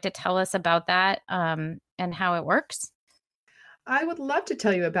 Would you like to tell us about that and how it works? I would love to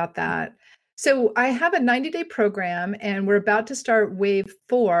tell you about that. So I have a 90-day program, and we're about to start wave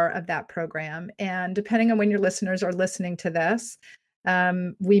 4 of that program. And depending on when your listeners are listening to this,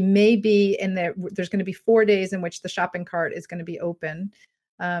 we may be in there. There's going to be 4 days in which the shopping cart is going to be open.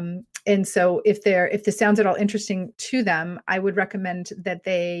 And so if this sounds at all interesting to them, I would recommend that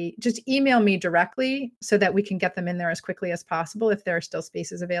they just email me directly so that we can get them in there as quickly as possible if there are still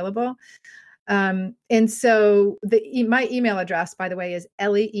spaces available. And so my email address, by the way, is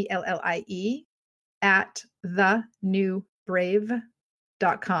Ellie at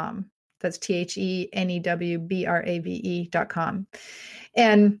thenewbrave.com. That's THENEWBRAVE.com.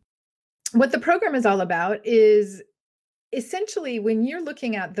 And what the program is all about is essentially, when you're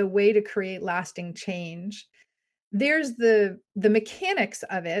looking at the way to create lasting change, there's the mechanics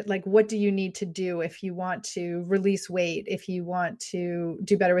of it. Like, what do you need to do if you want to release weight, if you want to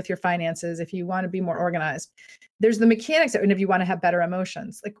do better with your finances, if you want to be more organized? There's the mechanics of it, and if you want to have better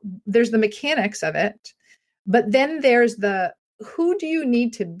emotions, like there's the mechanics of it. But then there's the who do you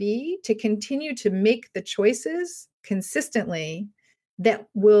need to be to continue to make the choices consistently that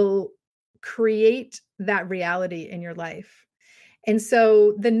will create that reality in your life. And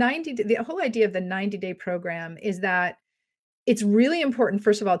so the whole idea of the 90-day program is that it's really important,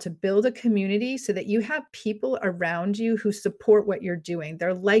 first of all, to build a community so that you have people around you who support what you're doing.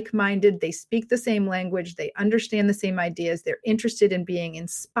 They're like-minded, they speak the same language, they understand the same ideas, they're interested in being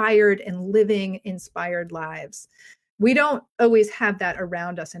inspired and living inspired lives. We don't always have that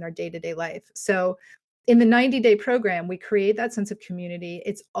around us in our day-to-day life. So in the 90-day program, we create that sense of community.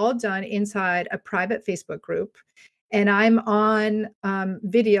 It's all done inside a private Facebook group. And I'm on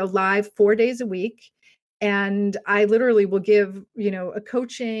video live 4 days a week. And I literally will give, a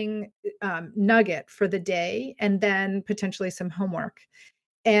coaching nugget for the day and then potentially some homework.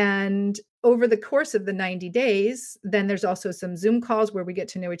 And over the course of the 90 days, then there's also some Zoom calls where we get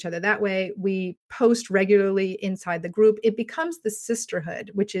to know each other that way. We post regularly inside the group. It becomes the sisterhood,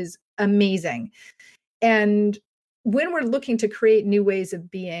 which is amazing. And when we're looking to create new ways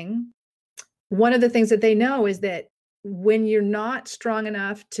of being, one of the things that they know is that when you're not strong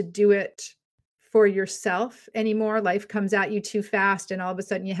enough to do it for yourself anymore, life comes at you too fast, and all of a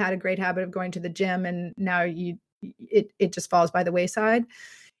sudden you had a great habit of going to the gym and now it just falls by the wayside.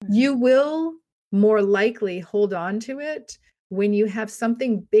 You will more likely hold on to it when you have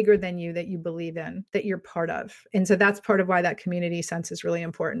something bigger than you that you believe in, that you're part of. And so that's part of why that community sense is really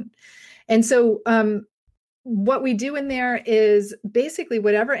important. And so what we do in there is basically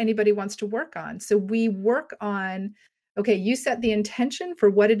whatever anybody wants to work on. So we work on, okay, you set the intention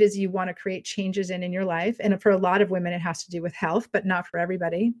for what it is you want to create changes in your life. And for a lot of women, it has to do with health, but not for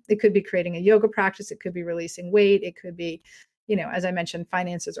everybody. It could be creating a yoga practice. It could be releasing weight. It could be, as I mentioned,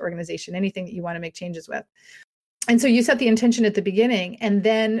 finances, organization, anything that you want to make changes with. And so you set the intention at the beginning, and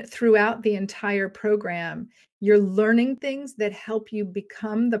then throughout the entire program, you're learning things that help you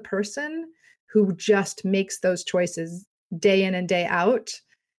become the person who just makes those choices day in and day out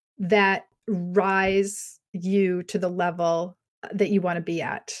that rise you to the level that you want to be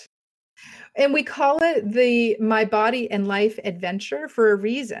at. And we call it the My Body and Life adventure for a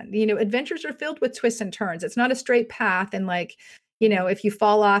reason. Adventures are filled with twists and turns. It's not a straight path. And if you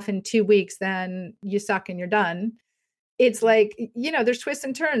fall off in 2 weeks, then you suck and you're done. It's like, there's twists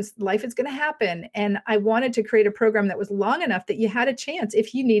and turns. Life is going to happen. And I wanted to create a program that was long enough that you had a chance,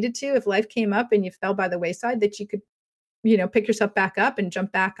 if you needed to, if life came up and you fell by the wayside, that you could, pick yourself back up and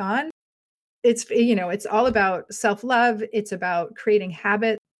jump back on. It's all about self-love. It's about creating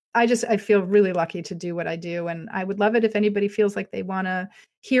habit. I feel really lucky to do what I do. And I would love it if anybody feels like they want to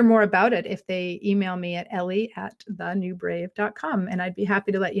hear more about it, if they email me at ellie@thenewbrave.com. And I'd be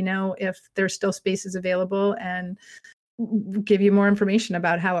happy to let you know if there's still spaces available and give you more information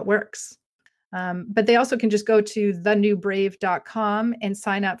about how it works. But they also can just go to thenewbrave.com and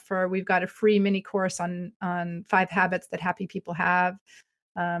sign up we've got a free mini course on 5 habits that happy people have.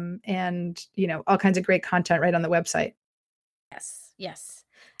 And all kinds of great content right on the website. Yes.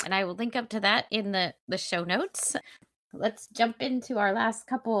 And I will link up to that in the show notes. Let's jump into our last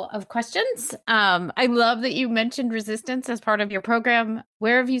couple of questions. I love that you mentioned resistance as part of your program.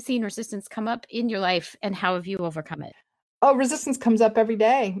 Where have you seen resistance come up in your life, and how have you overcome it? Oh, resistance comes up every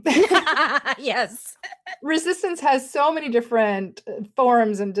day. Yes. Resistance has so many different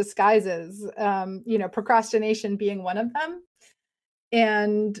forms and disguises, procrastination being one of them.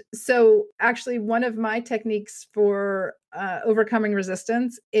 And so actually one of my techniques for overcoming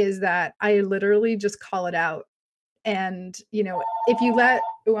resistance is that I literally just call it out. And, if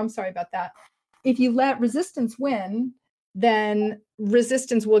you let resistance win, then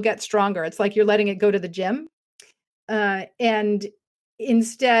resistance will get stronger. It's like you're letting it go to the gym. And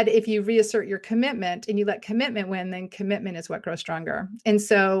instead, if you reassert your commitment and you let commitment win, then commitment is what grows stronger. And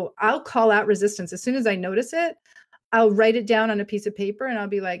so I'll call out resistance as soon as I notice it. I'll write it down on a piece of paper and I'll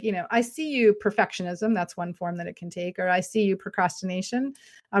be like, I see you perfectionism. That's one form that it can take. Or I see you procrastination.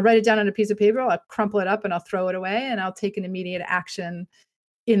 I'll write it down on a piece of paper. I'll crumple it up and I'll throw it away, and I'll take an immediate action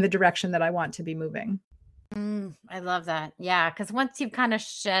in the direction that I want to be moving. I love that. Yeah. Because once you've kind of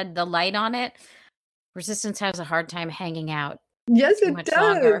shed the light on it, resistance has a hard time hanging out. Yes, it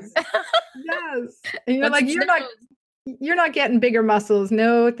does. Yes. And you're not getting bigger muscles.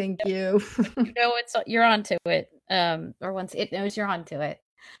 No, thank you. You're onto it. Or once it knows you're onto it.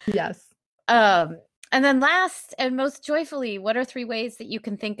 Yes. And then last and most joyfully, what are 3 ways that you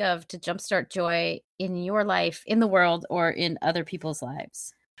can think of to jumpstart joy in your life, in the world, or in other people's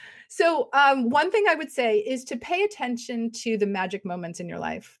lives? So one thing I would say is to pay attention to the magic moments in your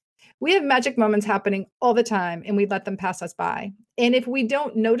life. We have magic moments happening all the time, and we let them pass us by. And if we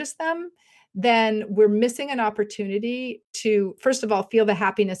don't notice them, then we're missing an opportunity to, first of all, feel the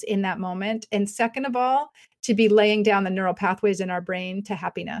happiness in that moment. And second of all, to be laying down the neural pathways in our brain to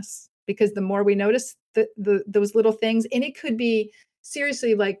happiness. Because the more we notice those little things, and it could be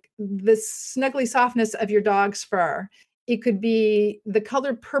seriously like the snuggly softness of your dog's fur. It could be the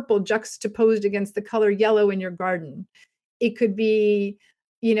color purple juxtaposed against the color yellow in your garden. It could be,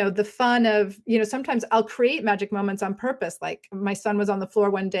 the fun of, sometimes I'll create magic moments on purpose. Like my son was on the floor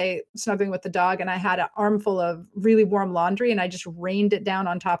one day snuggling with the dog, and I had an armful of really warm laundry and I just rained it down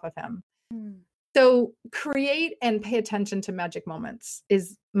on top of him. So create and pay attention to magic moments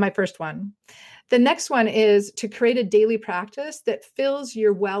is my first one. The next one is to create a daily practice that fills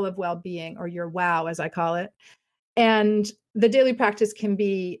your well of well-being, or your wow, as I call it. And the daily practice can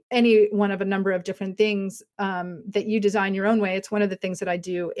be any one of a number of different things that you design your own way. It's one of the things that I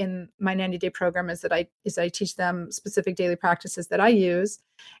do in my 90-day program is I teach them specific daily practices that I use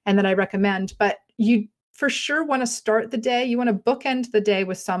and that I recommend. But you for sure want to start the day. You want to bookend the day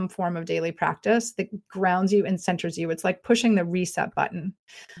with some form of daily practice that grounds you and centers you. It's like pushing the reset button.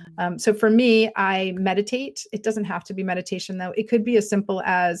 So for me, I meditate. It doesn't have to be meditation, though. It could be as simple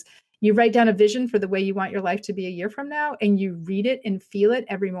as you write down a vision for the way you want your life to be a year from now, and you read it and feel it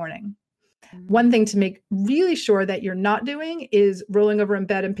every morning. One thing to make really sure that you're not doing is rolling over in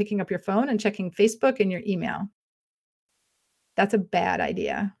bed and picking up your phone and checking Facebook and your email. That's a bad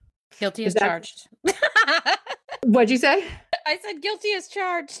idea. Guilty as charged. What'd you say? I said guilty as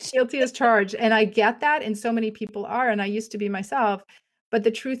charged. Guilty as charged. And I get that. And so many people are. And I used to be myself. But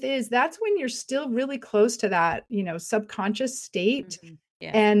the truth is, that's when you're still really close to that, subconscious state. Mm-hmm.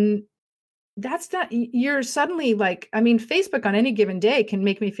 Yeah. And that's not, you're suddenly like, Facebook on any given day can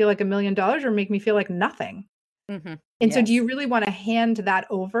make me feel like $1 million or make me feel like nothing. Mm-hmm. And so do you really want to hand that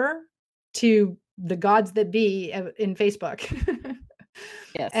over to the gods that be in Facebook?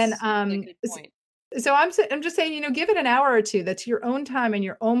 Yes. And good point. So I'm just saying, give it an hour or two. That's your own time and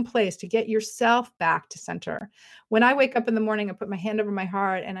your own place to get yourself back to center. When I wake up in the morning, I put my hand over my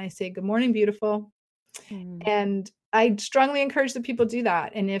heart and I say, "Good morning, beautiful." And I strongly encourage that people do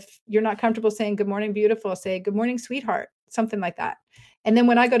that. And if you're not comfortable saying "Good morning, beautiful," say "Good morning, sweetheart," something like that. And then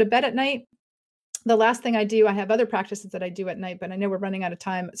when I go to bed at night, the last thing I do, I have other practices that I do at night, but I know we're running out of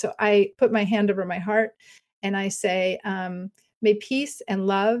time. So I put my hand over my heart and I say, "May peace and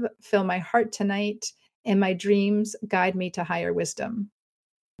love fill my heart tonight, and my dreams guide me to higher wisdom."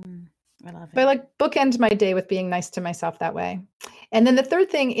 I love it. But I bookend my day with being nice to myself that way. And then the third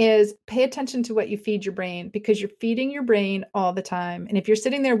thing is pay attention to what you feed your brain, because you're feeding your brain all the time. And if you're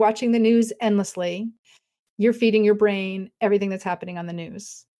sitting there watching the news endlessly, you're feeding your brain everything that's happening on the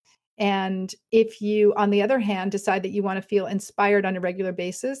news. And if you, on the other hand, decide that you want to feel inspired on a regular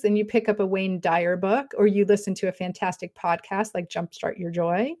basis, then you pick up a Wayne Dyer book, or you listen to a fantastic podcast like Jumpstart Your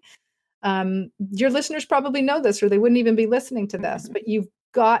Joy. Your listeners probably know this, or they wouldn't even be listening to this, but you've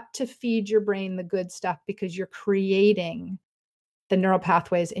got to feed your brain the good stuff, because you're creating the neural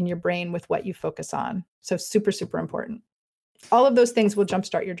pathways in your brain with what you focus on. So super, super important. All of those things will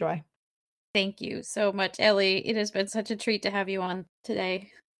jumpstart your joy. Thank you so much, Ellie. It has been such a treat to have you on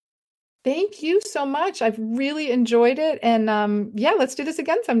today. Thank you so much. I've really enjoyed it. And let's do this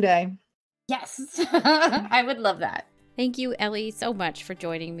again someday. Yes, I would love that. Thank you, Ellie, so much for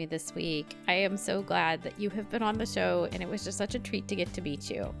joining me this week. I am so glad that you have been on the show, and it was just such a treat to get to meet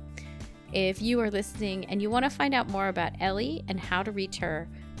you. If you are listening and you want to find out more about Ellie and how to reach her,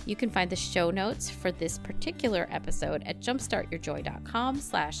 you can find the show notes for this particular episode at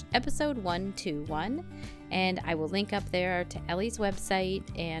jumpstartyourjoy.com/episode 121. And I will link up there to Ellie's website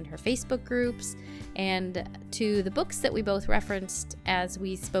and her Facebook groups and to the books that we both referenced as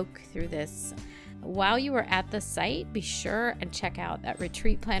we spoke through this. While you are at the site, be sure and check out that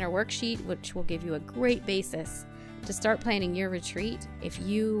retreat planner worksheet, which will give you a great basis to start planning your retreat. If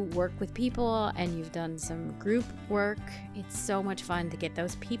you work with people and you've done some group work, it's so much fun to get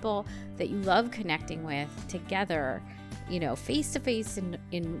those people that you love connecting with together, face to face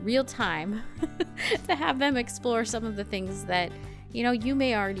in real time to have them explore some of the things that, you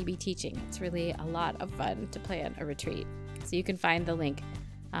may already be teaching. It's really a lot of fun to plan a retreat. So you can find the link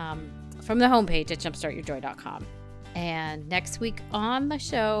from the homepage at jumpstartyourjoy.com. And next week on the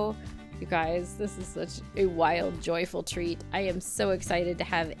show, you guys, this is such a wild, joyful treat. I am so excited to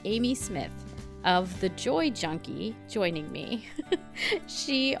have Amy Smith of The Joy Junkie joining me.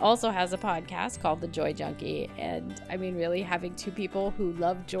 She also has a podcast called The Joy Junkie. And really having two people who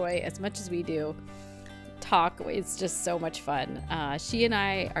love joy as much as we do talk, it's just so much fun. She and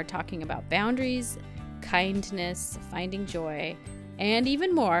I are talking about boundaries, kindness, finding joy, and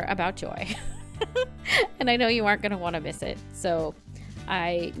even more about joy. And I know you aren't going to want to miss it. So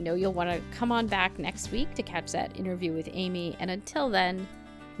I know you'll want to come on back next week to catch that interview with Amy. And until then,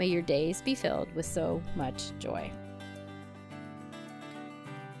 may your days be filled with so much joy.